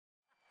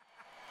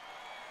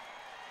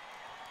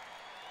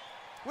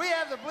We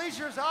have the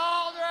Bleachers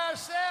all to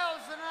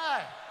ourselves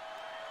tonight.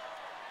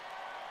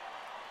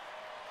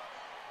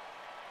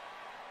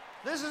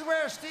 This is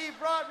where Steve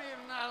brought me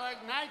in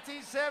like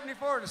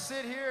 1974 to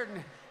sit here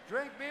and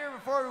drink beer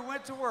before we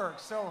went to work.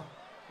 So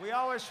we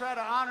always try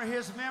to honor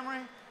his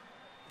memory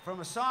from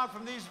a song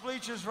from these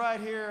Bleachers right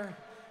here.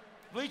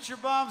 Bleacher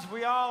bums,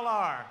 we all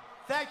are.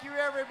 Thank you,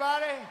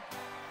 everybody.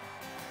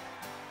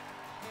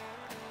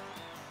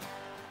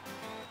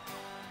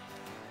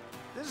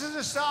 This is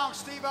a song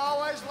Steve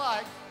always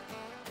liked.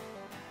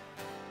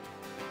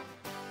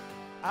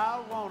 I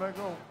want to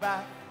go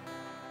back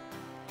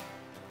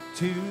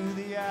to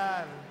the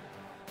island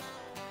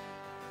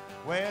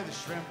where the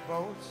shrimp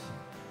boats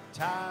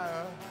tie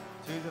up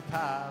to the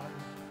pilot.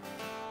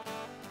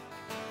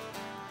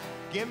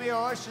 Give me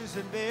oysters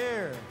and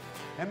beer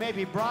and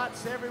maybe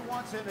brats every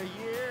once in a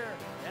year,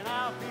 and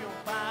I'll feel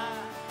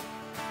fine.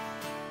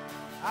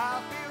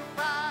 I'll feel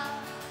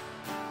fine,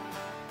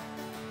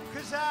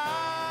 'cause I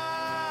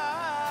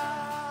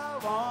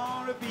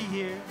want to be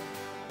here.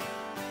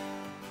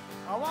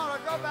 I want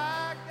to go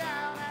back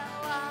down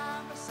and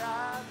lie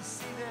beside the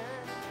sea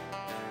there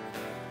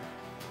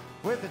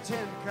with a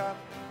tin cup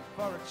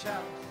for a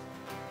chalice.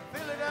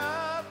 Fill it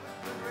up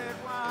with good red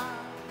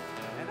wine,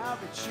 and I'll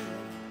be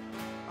chewing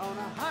on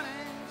a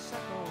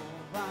honeysuckle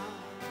vine.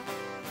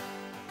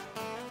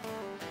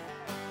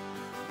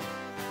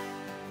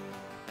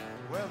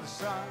 Well, the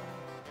sun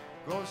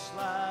goes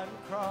sliding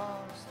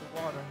across the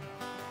water.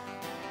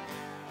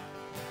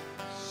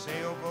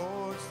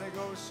 Sailboats, they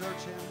go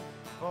searching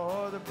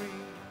for the breeze.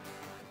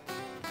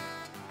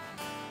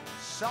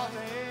 Salt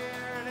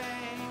air, it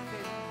ain't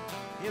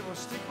bitter. It will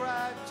stick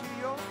right to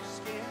your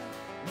skin.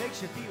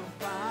 Makes you feel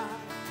fine.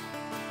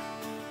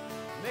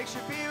 Makes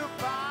you feel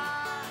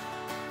fine.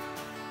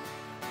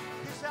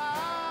 'Cause I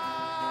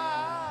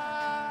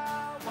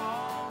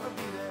want to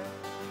be there.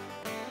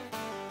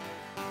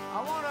 I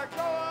want to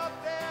go up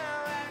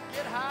there and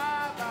get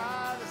high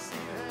by the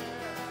sea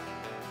there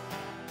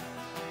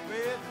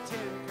with a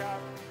tin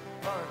cup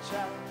or a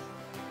chalice.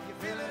 You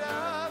fill it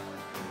up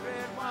with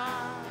red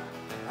wine.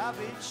 I'll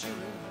be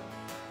chewing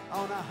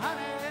on a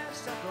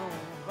honeysuckle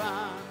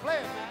vine. Play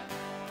it, man.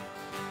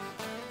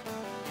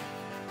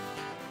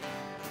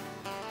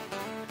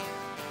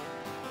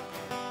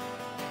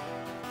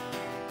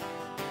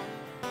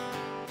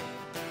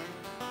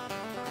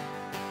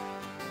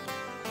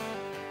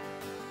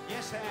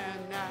 Yes,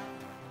 and now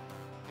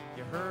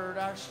you heard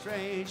our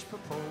strange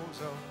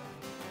proposal.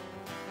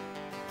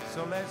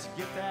 So let's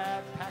get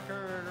that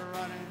Packard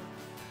running.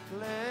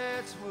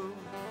 Let's move.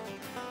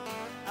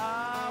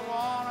 I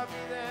want to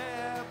be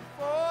there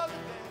before the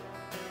day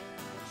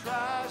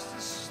tries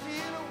to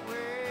steal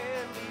away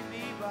and leave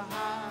me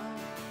behind.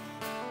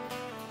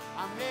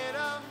 I made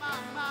up my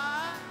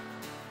mind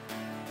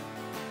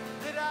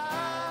that I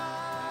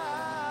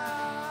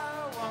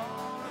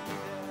want to be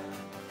there.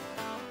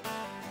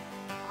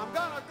 I'm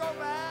going to go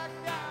back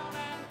down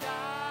and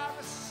die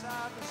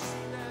beside the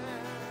sea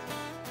there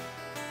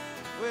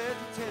with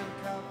a tin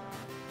cup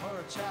or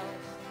a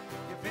chalice.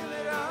 You fill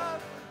it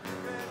up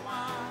with red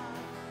wine.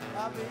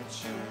 I'll be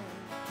chewing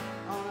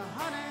on a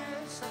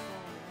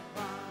honeysuckle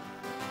vine.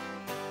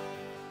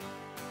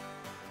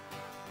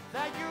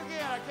 Thank you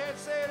again. I can't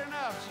say it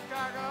enough,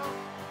 Chicago.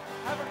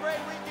 Have a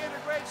great weekend, a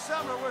great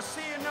summer. We'll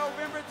see you in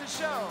November at the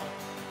show.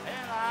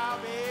 And I'll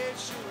be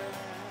chewing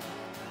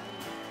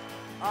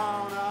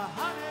on a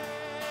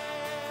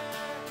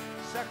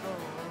honeysuckle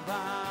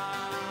vine.